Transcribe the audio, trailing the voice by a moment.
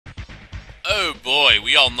Oh boy,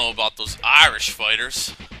 we all know about those Irish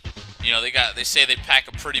fighters. You know, they say they pack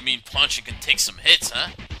a pretty mean punch and can take some hits,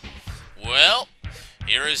 huh? Well,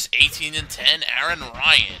 here is 18 and 10 Aran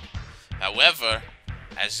Ryan. However,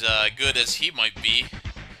 as good as he might be,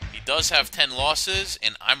 he does have 10 losses,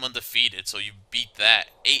 and I'm undefeated, so you beat that.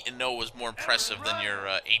 8 and 0 was more impressive than your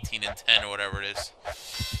 18 and 10 or whatever it is.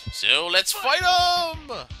 So let's fight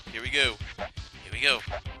him! Here we go. Here we go.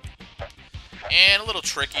 And a little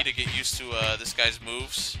tricky to get used to this guy's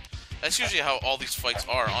moves. That's usually how all these fights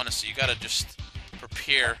are, honestly. You gotta just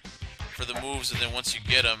prepare for the moves, and then once you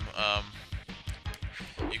get them,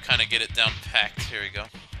 you kind of get it down packed. Here we go.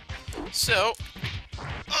 So,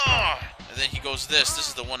 and then he goes this. This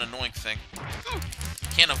is the one annoying thing.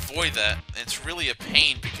 Can't avoid that. It's really a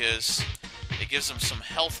pain because it gives him some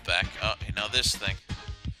health back. Oh, now this thing.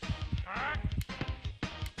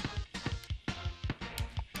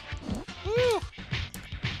 Woo!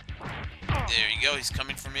 There you go. He's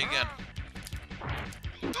coming for me again.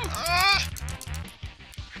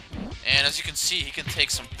 And as you can see, he can take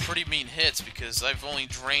some pretty mean hits because I've only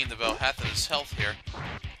drained about half of his health here.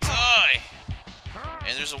 Die!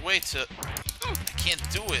 And there's a way to... I can't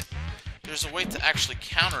do it. There's a way to actually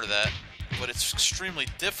counter that, but it's extremely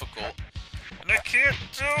difficult. And I can't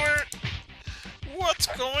do it! What's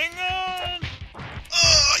going on?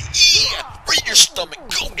 Yeah! Right in your stomach!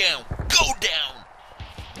 Go down! Go down!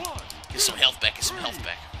 Get some health back, get some health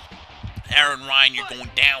back. Aran Ryan, you're going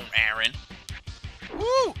down, Aran.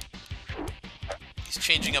 Woo! He's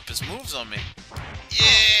changing up his moves on me.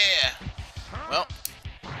 Yeah! Well,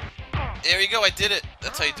 there you go, I did it.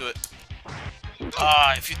 That's how you do it.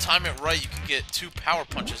 If you time it right, you can get 2 power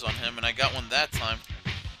punches on him, and I got one that time.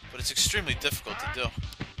 But it's extremely difficult to do.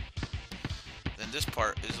 Then this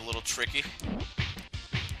part is a little tricky.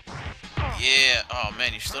 Yeah. Oh,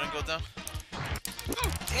 man, you still didn't go down?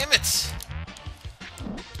 Damn it!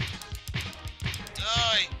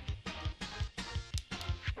 Die!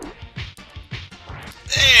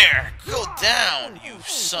 There! Go down, you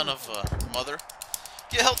son of a mother.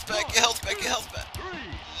 Get health back, get health back, get health back.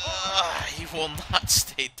 He will not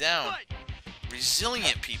stay down.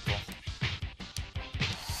 Resilient people.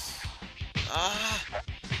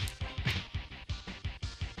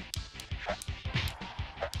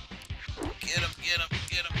 Get him, get him,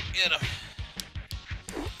 get him, get him.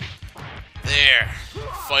 There.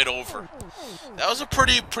 Fight over. That was a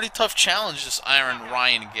pretty tough challenge, this Aran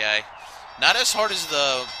Ryan guy. Not as hard as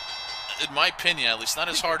in my opinion at least, not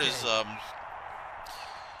as hard as, oh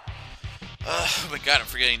my god, I'm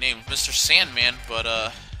forgetting names. Mr. Sandman,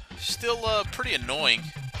 but, still, pretty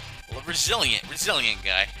annoying. Well, resilient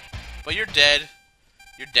guy. But you're dead.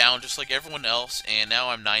 You're down just like everyone else, and now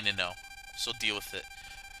I'm 9-0. So deal with it.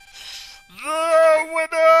 The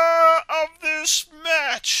winner of this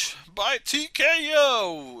match by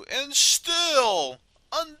TKO, and still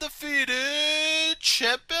undefeated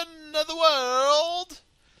champion of the world,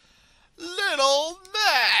 Little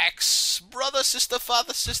Max. Brother, sister,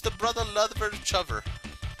 father, sister, brother, lover, chover.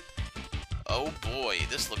 Oh boy,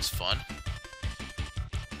 this looks fun.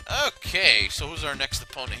 Okay, so who's our next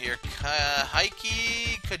opponent here?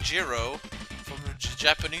 Heiki Kajiro from the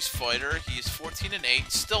Japanese fighter. He's 14 and 8,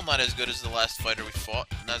 still not as good as the last fighter we fought.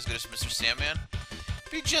 Not as good as Mr. Sandman.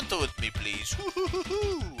 Be gentle with me, please.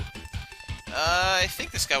 I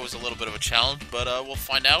think this guy was a little bit of a challenge, but we'll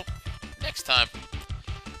find out next time.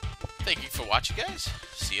 Thank you for watching, guys.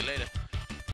 See you later.